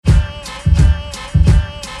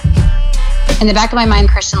In the back of my mind,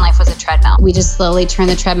 Christian life was a treadmill. We just slowly turn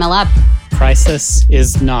the treadmill up. Crisis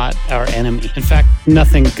is not our enemy. In fact,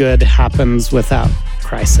 nothing good happens without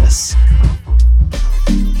crisis.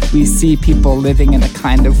 We see people living in a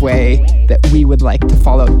kind of way that we would like to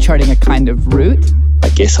follow, charting a kind of route. I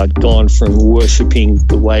guess I'd gone from worshipping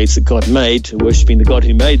the waves that God made to worshipping the God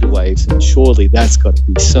who made the waves, and surely that's got to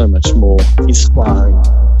be so much more inspiring.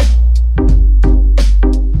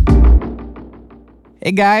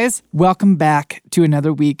 Hey guys, welcome back to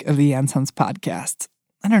another week of the Ansons podcast.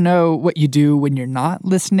 I don't know what you do when you're not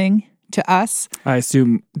listening to us. I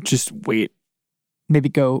assume just wait. Maybe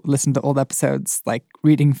go listen to old episodes, like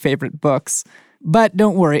reading favorite books. But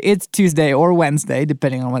don't worry, it's Tuesday or Wednesday,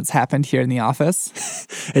 depending on what's happened here in the office.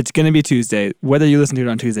 It's going to be Tuesday. Whether you listen to it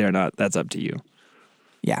on Tuesday or not, that's up to you.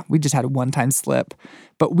 Yeah, we just had a one-time slip.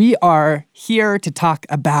 But we are here to talk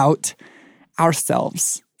about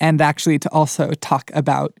ourselves and actually to also talk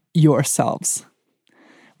about yourselves.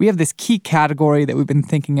 We have this key category that we've been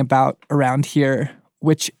thinking about around here,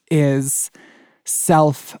 which is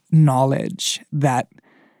self-knowledge, that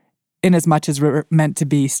in as much as we're meant to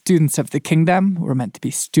be students of the kingdom, we're meant to be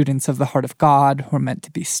students of the heart of God, we're meant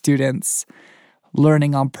to be students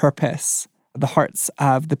learning on purpose the hearts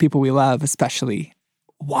of the people we love, especially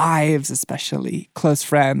wives, especially close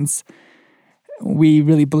friends. We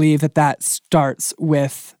really believe that that starts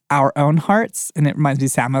with our own hearts. And it reminds me,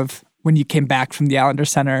 Sam, of when you came back from the Allender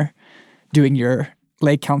Center doing your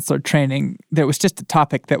lay counselor training. There was just a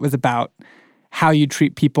topic that was about how you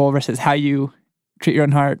treat people versus how you treat your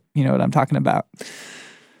own heart. You know what I'm talking about?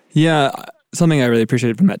 Yeah, something I really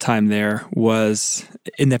appreciated from that time there was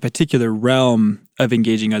in that particular realm of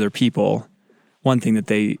engaging other people, one thing that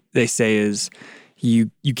they say is you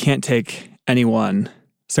can't take anyone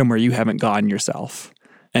somewhere you haven't gone yourself.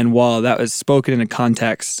 And while that was spoken in a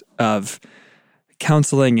context of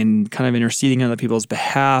counseling and kind of interceding on other people's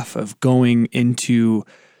behalf, of going into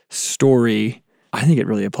story, I think it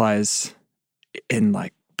really applies in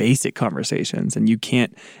like basic conversations. And you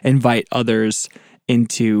can't invite others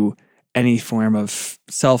into any form of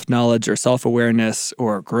self-knowledge or self-awareness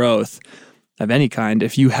or growth of any kind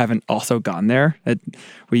if you haven't also gone there.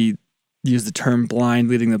 We use the term blind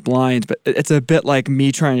leading the blind, but it's a bit like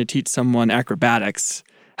me trying to teach someone acrobatics,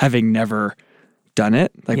 having never done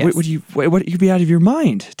it. Like, yes. You'd be out of your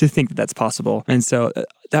mind to think that that's possible. And so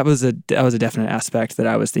that was a definite aspect that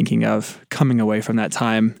I was thinking of coming away from that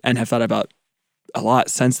time and have thought about a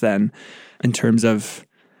lot since then in terms of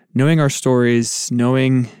knowing our stories,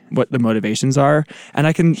 knowing what the motivations are. And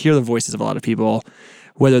I can hear the voices of a lot of people,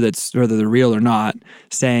 whether they're real or not,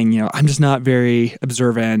 saying, I'm just not very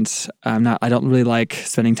observant. I don't really like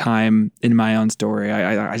spending time in my own story.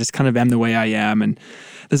 I just kind of am the way I am. And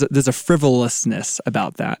there's a frivolousness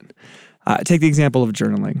about that. Take the example of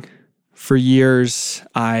journaling. For years,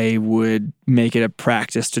 I would make it a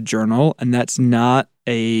practice to journal, and that's not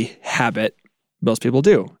a habit most people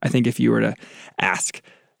do. I think if you were to ask,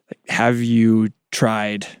 have you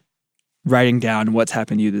tried writing down what's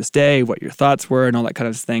happened to you this day, what your thoughts were, and all that kind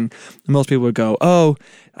of thing, most people would go,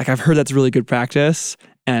 I've heard that's really good practice,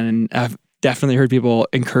 and I've definitely heard people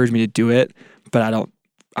encourage me to do it, but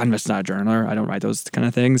I'm just not a journaler. I don't write those kind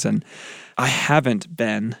of things, and I haven't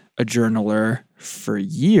been a journaler for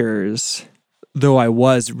years, though I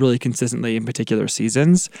was really consistently in particular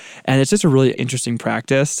seasons, and it's just a really interesting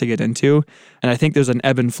practice to get into, and I think there's an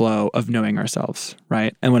ebb and flow of knowing ourselves,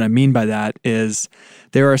 right? And what I mean by that is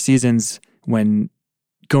there are seasons when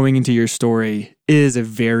going into your story is a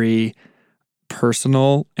very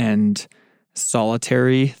personal and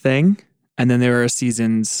solitary thing, and then there are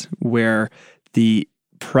seasons where the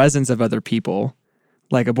presence of other people,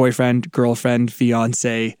 like a boyfriend, girlfriend,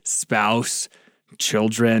 fiance, spouse,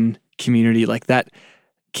 children, community, like that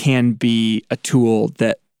can be a tool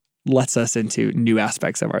that lets us into new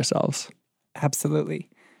aspects of ourselves. Absolutely.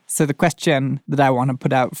 So the question that I want to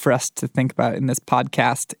put out for us to think about in this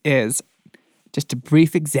podcast is just a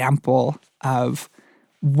brief example of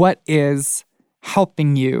what is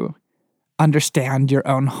helping you understand your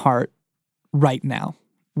own heart right now.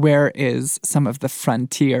 Where is some of the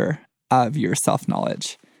frontier of your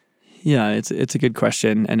self-knowledge? Yeah, it's a good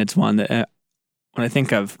question, and it's one that when I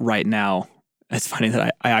think of right now, it's funny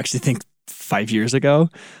that I actually think 5 years ago.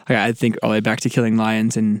 I think all the way back to Killing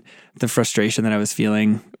Lions and the frustration that I was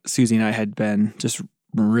feeling. Susie and I had been just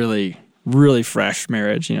really, really fresh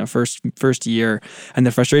marriage, first year, and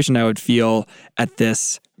the frustration I would feel at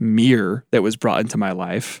this mirror that was brought into my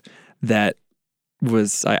life that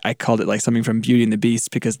was, I called it like something from Beauty and the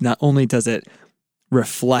Beast, because not only does it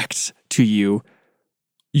reflect to you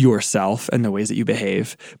yourself and the ways that you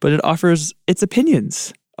behave, but it offers its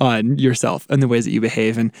opinions on yourself and the ways that you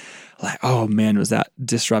behave. And like, oh man, was that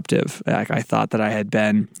disruptive. Like, I thought that I had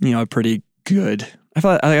been, a pretty good, I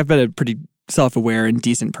felt like I've been a pretty self-aware and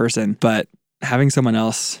decent person, but having someone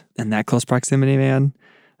else in that close proximity, man,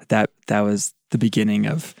 that was the beginning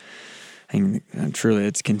of, and truly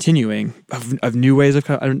it's continuing, of new ways of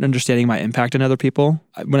understanding my impact on other people.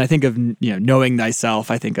 When I think of, knowing thyself,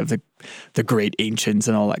 I think of the great ancients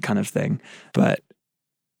and all that kind of thing. But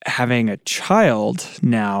having a child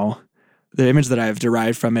now, the image that I've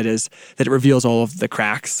derived from it is that it reveals all of the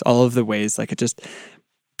cracks, all of the ways, like it just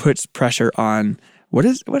puts pressure on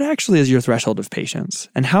what actually is your threshold of patience,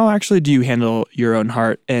 and how actually do you handle your own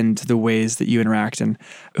heart and the ways that you interact. And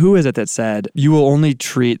who is it that said you will only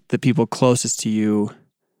treat the people closest to you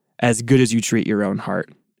as good as you treat your own heart,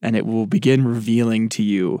 and it will begin revealing to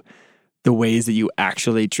you the ways that you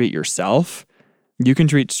actually treat yourself. You can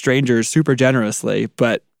treat strangers super generously,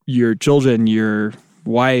 but your children, your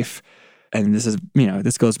wife, and this is,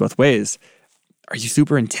 this goes both ways. Are you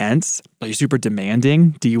super intense? Are you super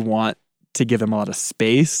demanding? Do you want to give them a lot of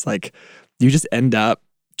space? Like, you just end up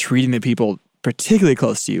treating the people particularly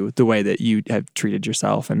close to you the way that you have treated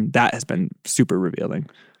yourself. And that has been super revealing.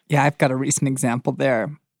 Yeah, I've got a recent example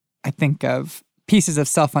there. I think of pieces of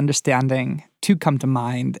self-understanding, two come to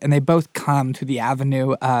mind, and they both come through the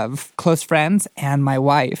avenue of close friends and my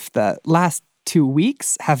wife. The last 2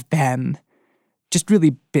 weeks have been just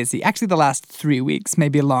really busy. Actually, the last 3 weeks,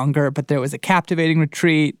 maybe longer, but there was a captivating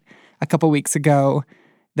retreat a couple weeks ago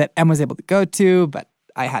that Em was able to go to, but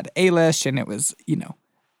I had Ailish, and it was,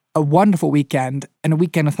 a wonderful weekend, and a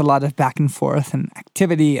weekend with a lot of back and forth and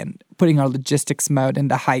activity and putting our logistics mode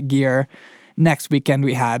into high gear. Next weekend,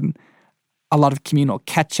 we had a lot of communal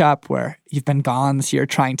catch-up where you've been gone this year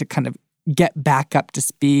trying to kind of get back up to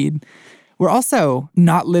speed. We're also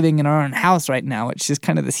not living in our own house right now, which is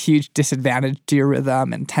kind of this huge disadvantage to your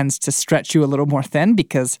rhythm and tends to stretch you a little more thin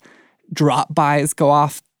because drop-bys go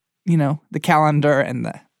off the calendar, and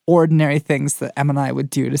the ordinary things that Em and I would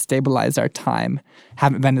do to stabilize our time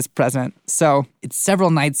haven't been as present. So it's several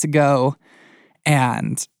nights ago,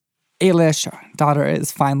 and Ailish, our daughter,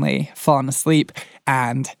 is finally fallen asleep,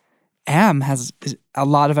 and Em has a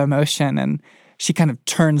lot of emotion, and she kind of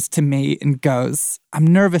turns to me and goes, "I'm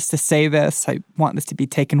nervous to say this. I want this to be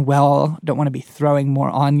taken well. Don't want to be throwing more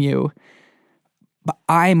on you. But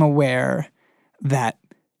I'm aware that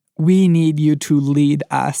we need you to lead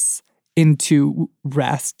us into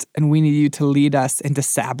rest, and we need you to lead us into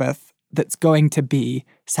Sabbath that's going to be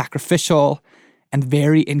sacrificial and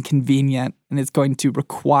very inconvenient, and it's going to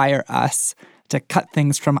require us to cut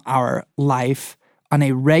things from our life on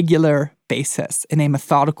a regular basis in a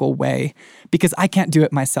methodical way, because I can't do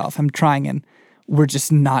it myself. I'm trying, and we're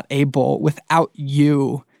just not able without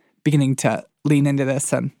you beginning to lean into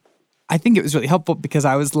this." And I think it was really helpful because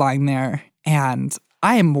I was lying there, and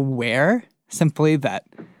I am aware simply that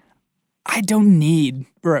I don't need,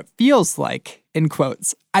 or it feels like, in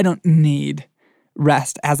quotes, I don't need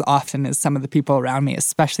rest as often as some of the people around me,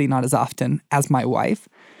 especially not as often as my wife.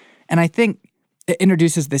 And I think it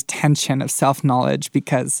introduces this tension of self-knowledge,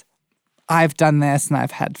 because I've done this and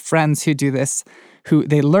I've had friends who do this, who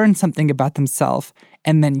they learn something about themselves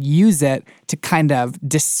and then use it to kind of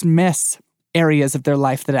dismiss areas of their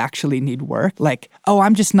life that actually need work. Like, oh,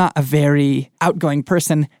 I'm just not a very outgoing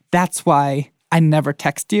person. That's why I never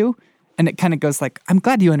text you. And it kind of goes like, I'm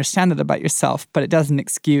glad you understand that about yourself, but it doesn't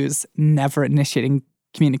excuse never initiating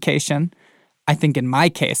communication. I think in my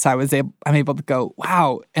case, I'm able to go,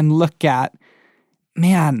 wow, and look at,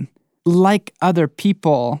 man, like other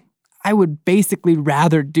people, I would basically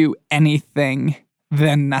rather do anything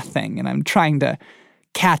than nothing. And I'm trying to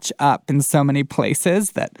catch up in so many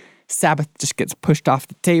places that Sabbath just gets pushed off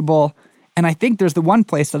the table. And I think there's the one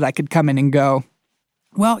place that I could come in and go,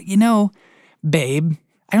 well, babe,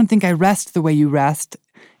 I don't think I rest the way you rest,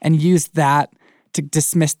 and use that to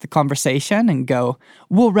dismiss the conversation and go,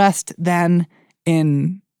 we'll rest then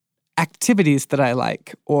in activities that I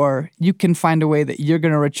like, or you can find a way that you're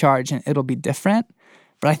going to recharge and it'll be different.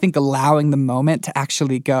 But I think allowing the moment to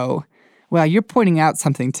actually go, well, you're pointing out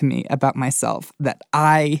something to me about myself that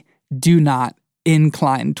I do not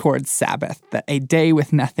incline towards Sabbath, that a day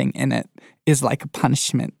with nothing in it is like a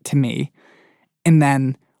punishment to me. And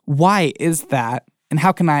then why is that? And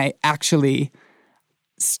how can I actually,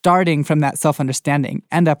 starting from that self-understanding,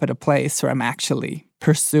 end up at a place where I'm actually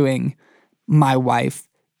pursuing my wife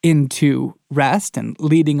into rest and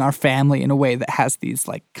leading our family in a way that has these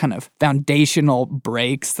like kind of foundational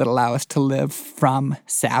breaks that allow us to live from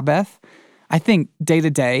Sabbath? I think day to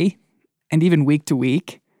day and even week to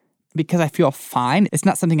week, because I feel fine, it's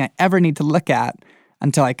not something I ever need to look at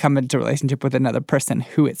until I come into a relationship with another person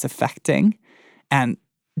who it's affecting. And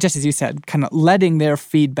just as you said, kind of letting their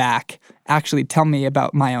feedback actually tell me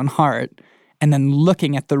about my own heart, and then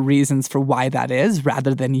looking at the reasons for why that is,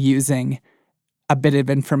 rather than using a bit of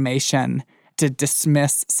information to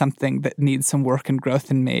dismiss something that needs some work and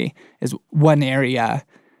growth in me, is one area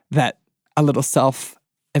that a little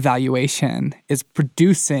self-evaluation is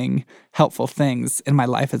producing helpful things in my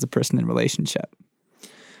life as a person in relationship.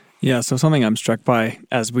 Yeah, so something I'm struck by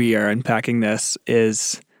as we are unpacking this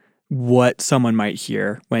is what someone might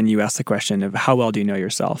hear when you ask the question of how well do you know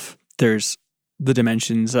yourself? There's the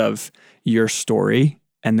dimensions of your story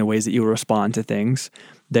and the ways that you respond to things.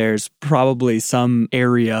 There's probably some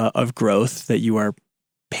area of growth that you are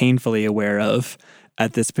painfully aware of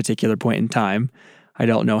at this particular point in time. I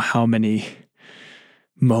don't know how many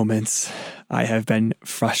moments I have been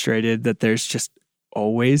frustrated that there's just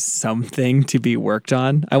always something to be worked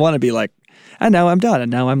on. I want to be like, and now I'm done, and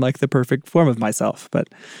now I'm like the perfect form of myself, but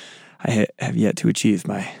I have yet to achieve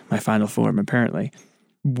my final form, apparently.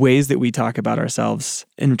 Ways that we talk about ourselves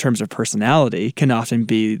in terms of personality can often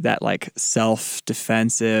be that like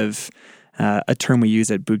self-defensive, a term we use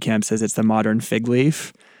at boot camp says it's the modern fig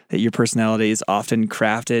leaf, that your personality is often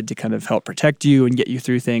crafted to kind of help protect you and get you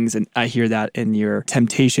through things. And I hear that in your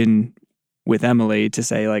temptation with Emily to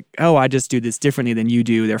say like, oh, I just do this differently than you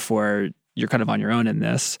do, therefore you're kind of on your own in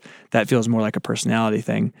this. That feels more like a personality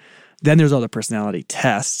thing. Then there's all the personality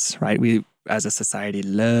tests, right? We, as a society,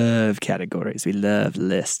 love categories. We love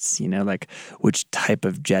lists, like which type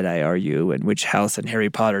of Jedi are you and which house in Harry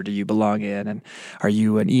Potter do you belong in? And are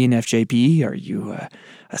you an ENFJP? Are you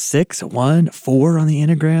a 6, a 1, a 4 on the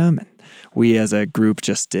Enneagram? And we as a group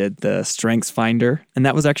just did the Strengths Finder. And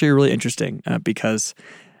that was actually really interesting because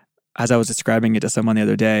as I was describing it to someone the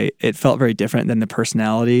other day, it felt very different than the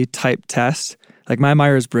personality type test. Like my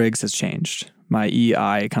Myers-Briggs has changed. My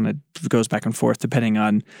EI kind of goes back and forth depending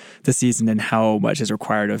on the season and how much is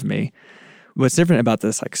required of me. What's different about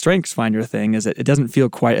this like Strengths Finder thing is that it doesn't feel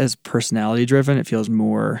quite as personality driven. It feels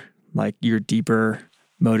more like your deeper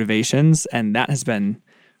motivations. And that has been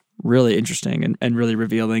really interesting and really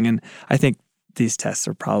revealing. And I think these tests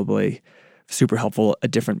are probably super helpful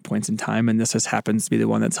at different points in time. And this just happens to be the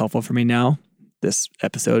one that's helpful for me now. This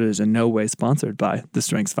episode is in no way sponsored by the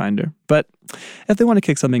Strengths Finder. But if they want to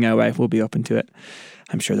kick something our way, we'll be open to it.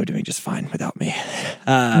 I'm sure they're doing just fine without me.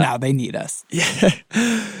 Now they need us. Yeah.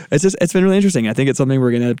 It's been really interesting. I think it's something we're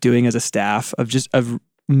going to end up doing as a staff of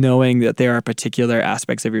knowing that there are particular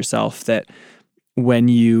aspects of yourself that when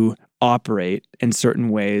you operate in certain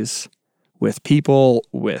ways with people,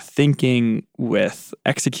 with thinking, with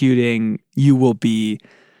executing, you will be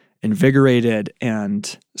invigorated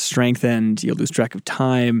and strengthened. You'll lose track of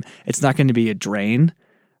time. It's not going to be a drain.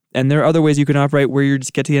 And there are other ways you can operate where you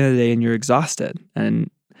just get to the end of the day and you're exhausted.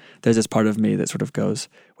 And there's this part of me that sort of goes,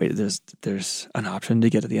 wait, there's an option to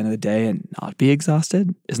get to the end of the day and not be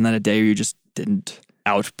exhausted? Isn't that a day where you just didn't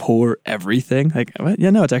outpour everything? Like, yeah,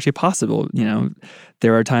 no, it's actually possible.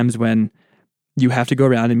 There are times when you have to go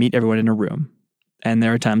around and meet everyone in a room. And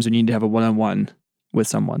there are times when you need to have a one-on-one with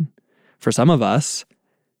someone. For some of us,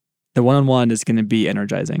 the one-on-one is going to be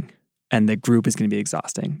energizing and the group is going to be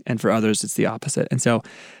exhausting. And for others, it's the opposite. And so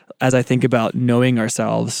as I think about knowing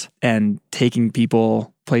ourselves and taking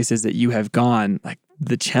people places that you have gone, like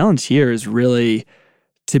the challenge here is really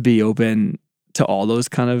to be open to all those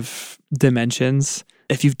kind of dimensions.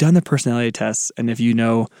 If you've done the personality tests and if you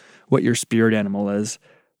know what your spirit animal is,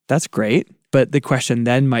 that's great. But the question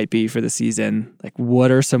then might be for the season, like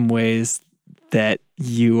what are some ways that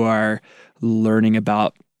you are learning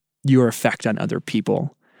about your effect on other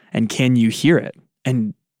people? And can you hear it?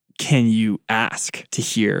 And can you ask to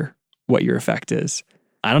hear what your effect is?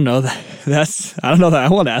 I don't know that I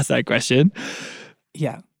want to ask that question.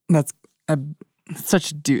 Yeah, that's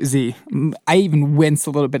such a doozy. I even wince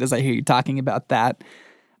a little bit as I hear you talking about that,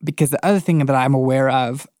 because the other thing that I'm aware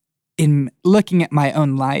of in looking at my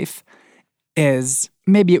own life is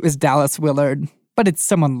maybe it was Dallas Willard, but it's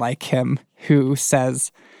someone like him who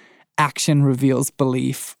says action reveals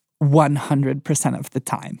belief 100% of the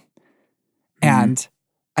time. Mm-hmm. And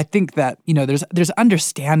I think that, there's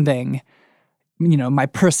understanding, my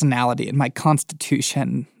personality and my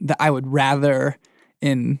constitution that I would rather,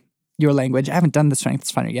 in your language, I haven't done the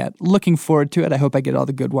Strengths Finder yet. Looking forward to it. I hope I get all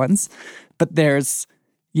the good ones. But there's,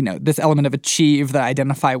 this element of achieve that I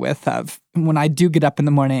identify with of when I do get up in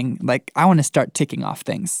the morning, like I want to start ticking off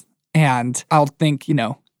things. And I'll think,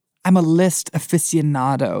 I'm a list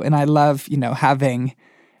aficionado and I love, having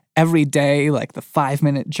every day, like the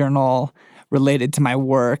 5-minute journal related to my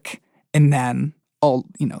work. And then I'll,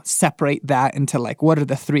 separate that into like, what are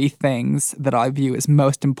the 3 things that I view as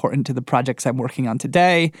most important to the projects I'm working on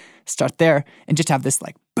today? Start there and just have this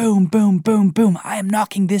like, boom, boom, boom, boom. I am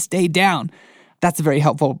knocking this day down. That's a very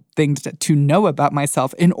helpful thing to know about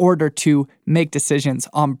myself in order to make decisions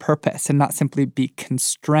on purpose and not simply be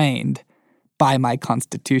constrained by my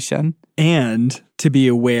constitution. And to be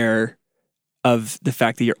aware of the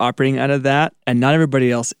fact that you're operating out of that and not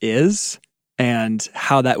everybody else is, and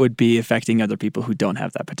how that would be affecting other people who don't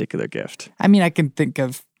have that particular gift. I mean, I can think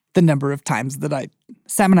of the number of times that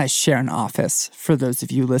Sam and I share an office, for those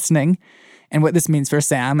of you listening. And what this means for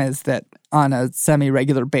Sam is that on a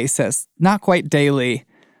semi-regular basis, not quite daily,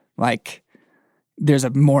 like there's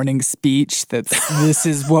a morning speech that's this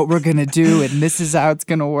is what we're going to do and this is how it's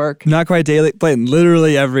going to work. Not quite daily, but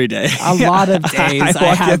literally every day. A lot of days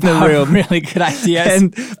I have in the room. Really good ideas.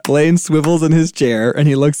 And Blaine swivels in his chair and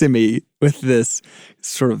he looks at me with this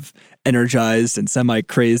sort of energized and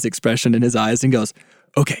semi-crazed expression in his eyes and goes,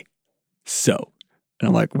 okay, so. And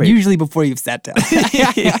I'm like, wait. Usually before you've sat down.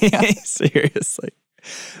 Seriously.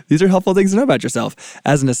 These are helpful things to know about yourself.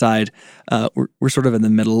 As an aside, we're sort of in the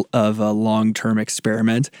middle of a long-term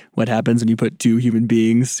experiment. What happens when you put 2 human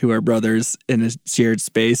beings who are brothers in a shared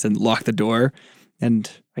space and lock the door? And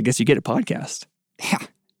I guess you get a podcast. Yeah,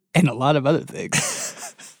 and a lot of other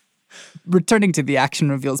things. Returning to the action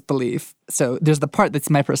reveals belief. So there's the part that's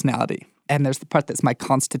my personality, and there's the part that's my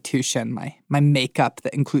constitution, my makeup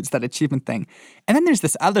that includes that achievement thing. And then there's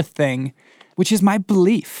this other thing, which is my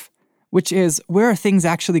belief, which is where are things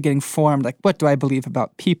actually getting formed? Like, what do I believe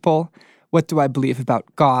about people? What do I believe about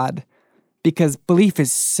God? Because belief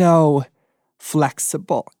is so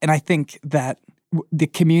flexible. And I think that the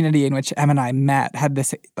community in which Em and I met had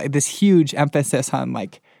this huge emphasis on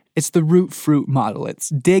like, it's the root fruit model. It's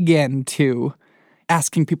dig into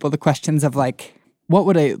asking people the questions of like, what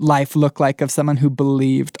would a life look like of someone who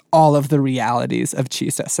believed all of the realities of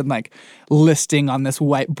Jesus, and like listing on this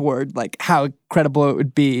whiteboard like how incredible it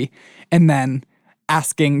would be, and then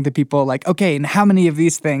asking the people like, okay, and how many of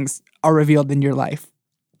these things are revealed in your life?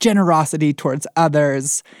 Generosity towards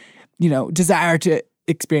others, desire to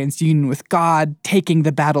experience union with God, taking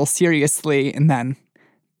the battle seriously, and then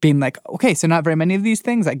being like, okay, so not very many of these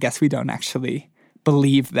things. I guess we don't actually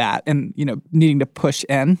believe that, and needing to push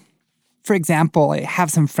in. For example, I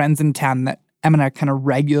have some friends in town that Em and I are kind of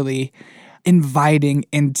regularly inviting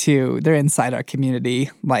into, they're inside our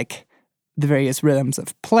community, like the various rhythms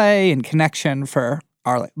of play and connection for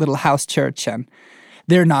our like, little house church. And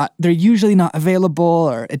they're usually not available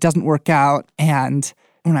or it doesn't work out. And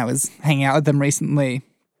when I was hanging out with them recently,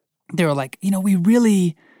 they were like,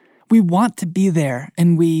 we want to be there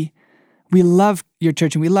and we love your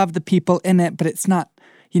church and we love the people in it, but it's not,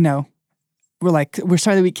 we're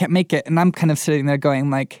sorry that we can't make it. And I'm kind of sitting there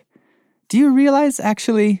going like, do you realize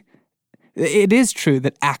actually it is true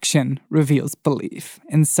that action reveals belief?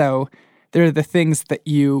 And so there are the things that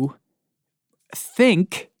you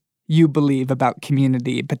think you believe about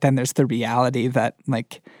community, but then there's the reality that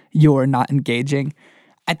like you're not engaging.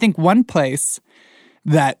 I think one place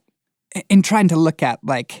that in trying to look at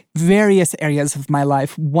like various areas of my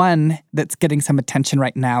life, one that's getting some attention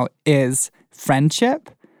right now is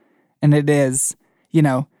friendship. And it is,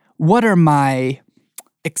 what are my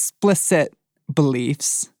explicit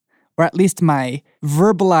beliefs, or at least my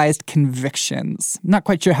verbalized convictions? I'm not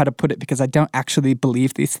quite sure how to put it because I don't actually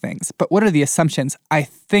believe these things. But what are the assumptions I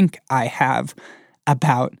think I have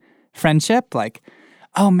about friendship? Like,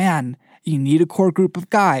 oh man, you need a core group of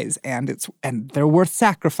guys and they're worth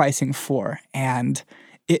sacrificing for. And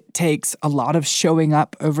it takes a lot of showing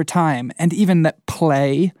up over time. And even that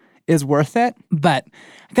play is worth it. But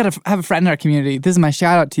I got to have a friend in our community. This is my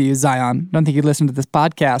shout out to you, Zion. I don't think you listen to this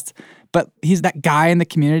podcast, but he's that guy in the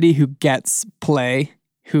community who gets play,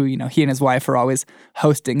 who, he and his wife are always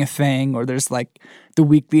hosting a thing, or there's like the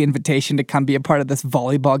weekly invitation to come be a part of this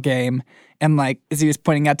volleyball game. And like, as he was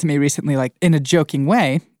pointing out to me recently, like in a joking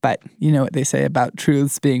way, but you know what they say about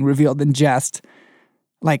truths being revealed in jest,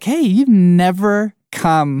 like, hey, you've never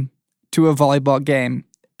come to a volleyball game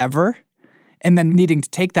ever? And then needing to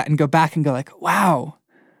take that and go back and go like, wow,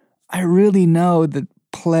 I really know that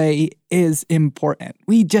play is important.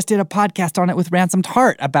 We just did a podcast on it with Ransomed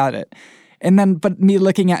Heart about it. And then, but me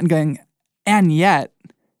looking at and going, and yet,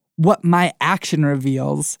 what my action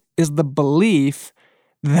reveals is the belief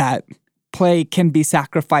that play can be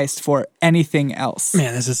sacrificed for anything else.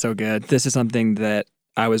 Man, this is so good. This is something that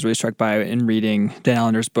I was really struck by in reading Dan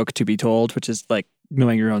Allender's book, To Be Told, which is like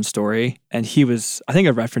knowing your own story. And he was, I think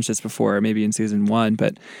I've referenced this before, maybe in season 1,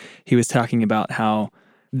 but he was talking about how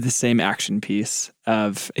the same action piece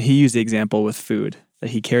of, he used the example with food that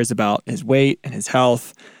he cares about his weight and his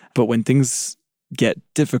health. But when things get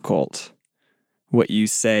difficult, what you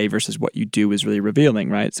say versus what you do is really revealing,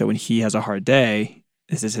 right? So when he has a hard day,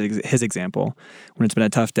 this is his example, when it's been a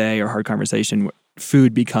tough day or hard conversation,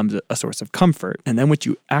 food becomes a source of comfort. And then what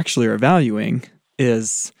you actually are valuing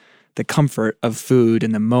is the comfort of food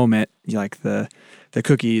in the moment, like the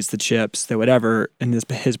cookies, the chips, the whatever, in his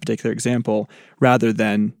particular example, rather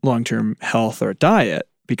than long-term health or diet.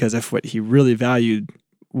 Because if what he really valued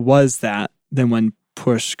was that, then when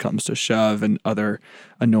push comes to shove and other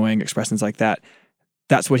annoying expressions like that,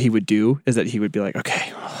 that's what he would do, is that he would be like, okay,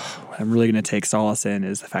 what I'm really going to take solace in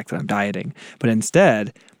is the fact that I'm dieting. But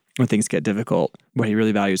instead, when things get difficult, what he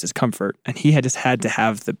really values is comfort. And he had to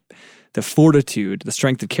have the fortitude, the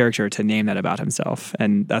strength of character to name that about himself.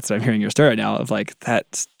 And that's what I'm hearing your story now of like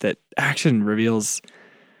that action reveals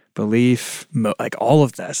belief, like all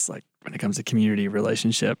of this, like when it comes to community,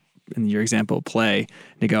 relationship, in your example, play,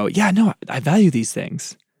 and you go, yeah, no, I value these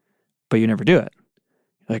things, but you never do it.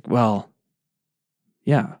 Like, well,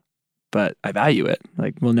 yeah, but I value it.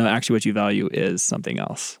 Like, well, no, actually what you value is something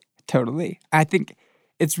else. Totally. I think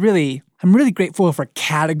I'm really grateful for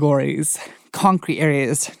categories, concrete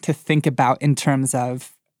areas to think about in terms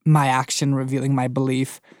of my action revealing my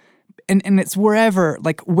belief. And it's wherever,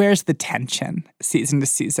 like, where's the tension season to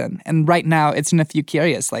season? And right now it's in a few key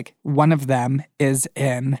areas. Like, one of them is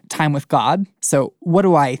in time with God. So what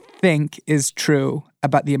do I think is true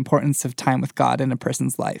about the importance of time with God in a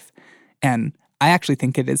person's life? And I actually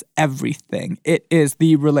think it is everything. It is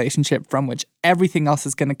the relationship from which everything else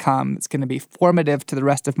is going to come. It's going to be formative to the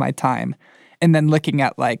rest of my time. And then looking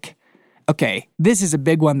at like, okay, this is a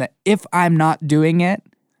big one that if I'm not doing it,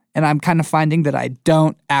 and I'm kind of finding that I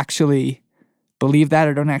don't actually believe that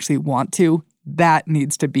or don't actually want to, that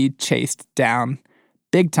needs to be chased down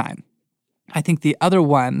big time. I think the other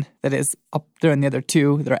one that is up there in the other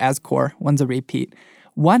two that are as core, one's a repeat.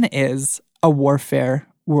 One is a warfare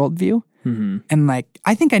worldview. Mm-hmm. And like,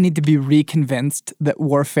 I think I need to be reconvinced that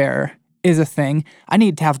warfare is a thing. I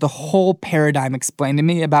need to have the whole paradigm explained to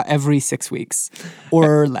me about every 6 weeks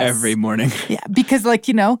or less. Every morning. Yeah, because like,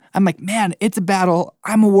 I'm like, man, it's a battle.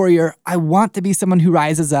 I'm a warrior. I want to be someone who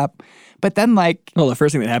rises up. But then like... Well, the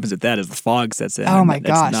first thing that happens with that is the fog sets in. Oh my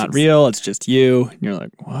gosh. It's not real. It's just you. And you're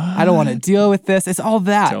like, what? I don't want to deal with this. It's all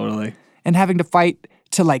that. Totally. And having to fight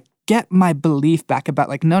to like get my belief back about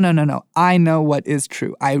like, no. I know what is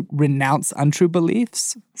true. I renounce untrue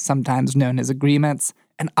beliefs, sometimes known as agreements.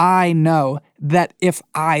 And I know that if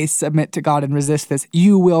I submit to God and resist this,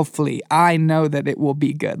 you will flee. I know that it will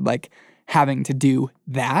be good, like having to do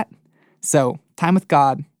that. So time with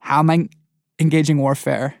God, how am I engaging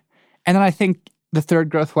warfare? And then I think the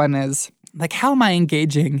third growth one is like, how am I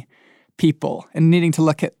engaging people and needing to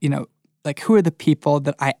look at, like who are the people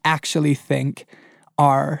that I actually think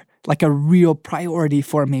are like a real priority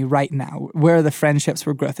for me right now? Where are the friendships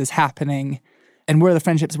where growth is happening? And where are the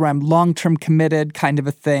friendships where I'm long-term committed kind of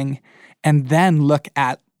a thing? And then look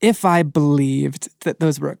at if I believed that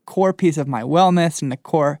those were a core piece of my wellness and a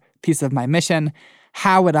core piece of my mission,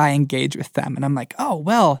 how would I engage with them? And I'm like, oh,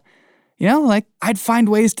 well, like I'd find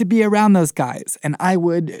ways to be around those guys and I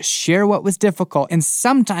would share what was difficult. And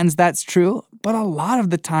sometimes that's true, but a lot of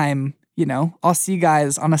the time, I'll see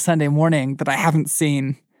guys on a Sunday morning that I haven't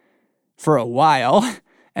seen for a while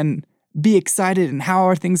and be excited and how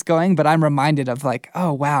are things going, but I'm reminded of like,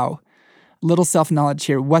 oh, wow, little self-knowledge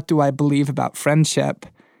here. What do I believe about friendship?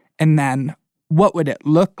 And then what would it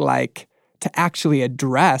look like to actually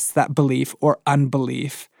address that belief or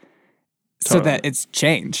unbelief so that it's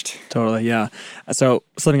changed? Totally, yeah. So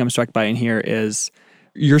something I'm struck by in here is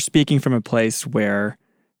you're speaking from a place where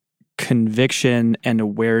conviction and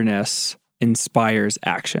awareness inspires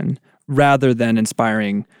action rather than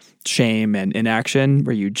inspiring shame and inaction,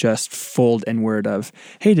 where you just fold inward of,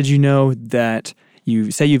 hey, did you know that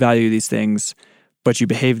you say you value these things, but you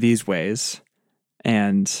behave these ways?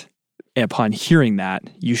 And upon hearing that,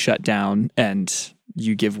 you shut down and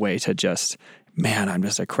you give way to just, man, I'm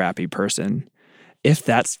just a crappy person. If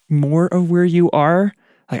that's more of where you are,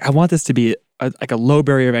 like I want this to be like a low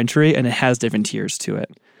barrier of entry, and it has different tiers to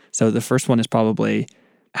it. So the first one is probably,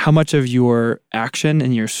 how much of your action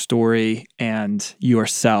and your story and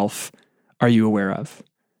yourself are you aware of?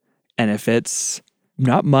 And if it's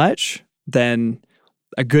not much, then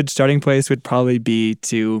a good starting place would probably be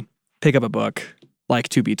to pick up a book like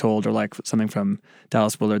To Be Told or like something from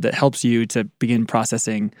Dallas Willard that helps you to begin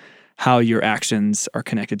processing how your actions are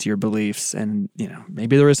connected to your beliefs. And,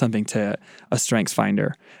 maybe there is something to a strengths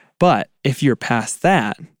finder. But if you're past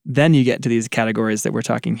that, then you get to these categories that we're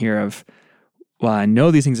talking here of, well, I know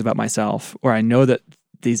these things about myself, or I know that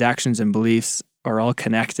these actions and beliefs are all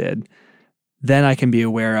connected, then I can be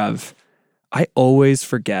aware of, I always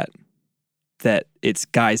forget that it's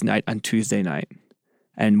guys' night on Tuesday night.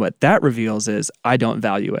 And what that reveals is I don't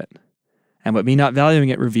value it. And what me not valuing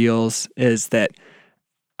it reveals is that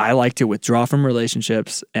I like to withdraw from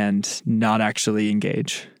relationships and not actually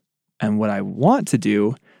engage. And what I want to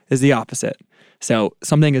do is the opposite. So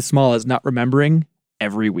something as small as not remembering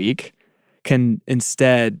every week can,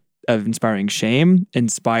 instead of inspiring shame,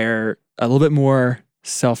 inspire a little bit more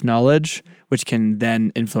self-knowledge, which can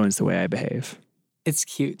then influence the way I behave.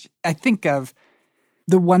 It's huge. I think of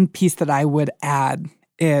the one piece that I would add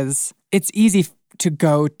is it's easy to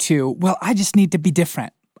go to, well, I just need to be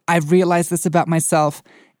different. I've realized this about myself,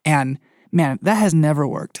 and man, that has never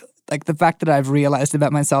worked. Like the fact that I've realized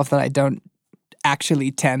about myself that I don't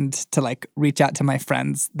actually tend to like reach out to my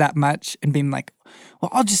friends that much and being like, well,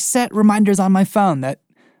 I'll just set reminders on my phone that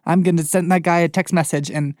I'm going to send that guy a text message.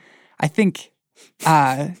 And I think,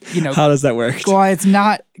 how does that work? Well, it's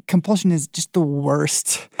not, compulsion is just the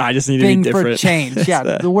worst I just need to thing be different. for change.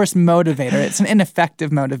 Yeah, the worst motivator. It's an ineffective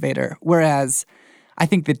motivator. Whereas I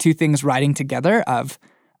think the two things riding together of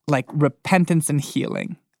like repentance and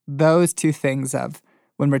healing, those two things of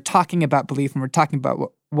when we're talking about belief, when we're talking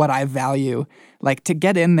about what I value, like to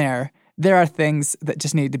get in there are things that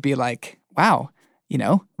just need to be like, wow,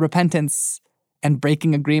 repentance and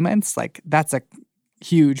breaking agreements, like that's a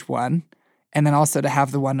huge one. And then also to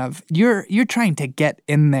have the one of you're trying to get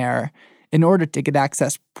in there in order to get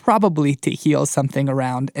access, probably to heal something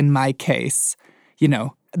around, in my case,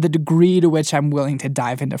 the degree to which I'm willing to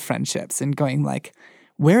dive into friendships and going like,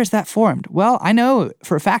 where is that formed? Well, I know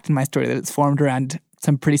for a fact in my story that it's formed around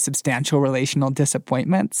some pretty substantial relational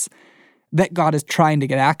disappointments that God is trying to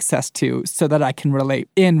get access to so that I can relate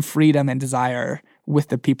in freedom and desire with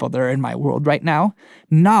the people that are in my world right now,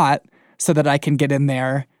 not so that I can get in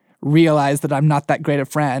there, realize that I'm not that great a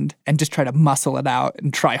friend, and just try to muscle it out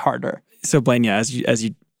and try harder. So Blaine, yeah, as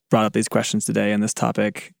you brought up these questions today, and this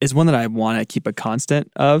topic is one that I want to keep a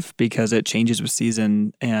constant of because it changes with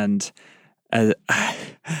season. And I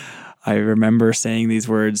remember saying these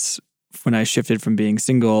words when I shifted from being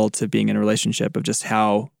single to being in a relationship, of just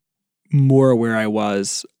how more aware I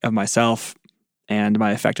was of myself and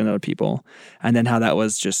my effect on other people. And then how that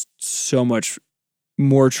was just so much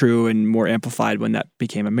more true and more amplified when that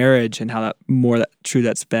became a marriage, and how true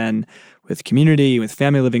that's been with community, with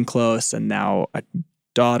family living close, and now a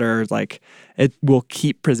daughter. Like, it will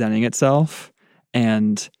keep presenting itself.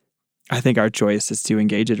 And I think our choice is to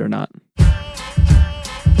engage it or not.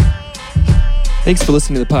 Thanks for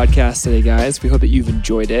listening to the podcast today, guys. We hope that you've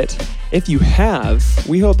enjoyed it. If you have,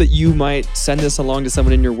 we hope that you might send this along to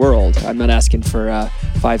someone in your world. I'm not asking for a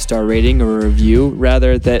 5-star rating or a review,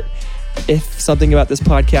 rather that if something about this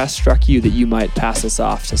podcast struck you, that you might pass this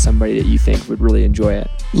off to somebody that you think would really enjoy it.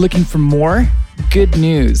 Looking for more? Good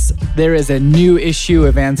news. There is a new issue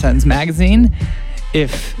of Ann Sons Magazine.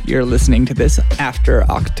 If you're listening to this after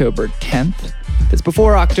October 10th, if it's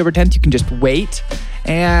before October 10th, you can just wait.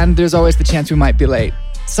 And there's always the chance we might be late.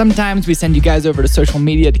 Sometimes we send you guys over to social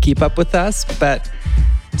media to keep up with us, but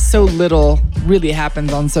so little really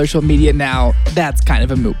happens on social media now, that's kind of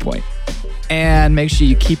a moot point. And make sure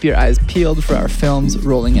you keep your eyes peeled for our films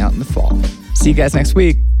rolling out in the fall. See you guys next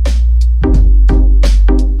week.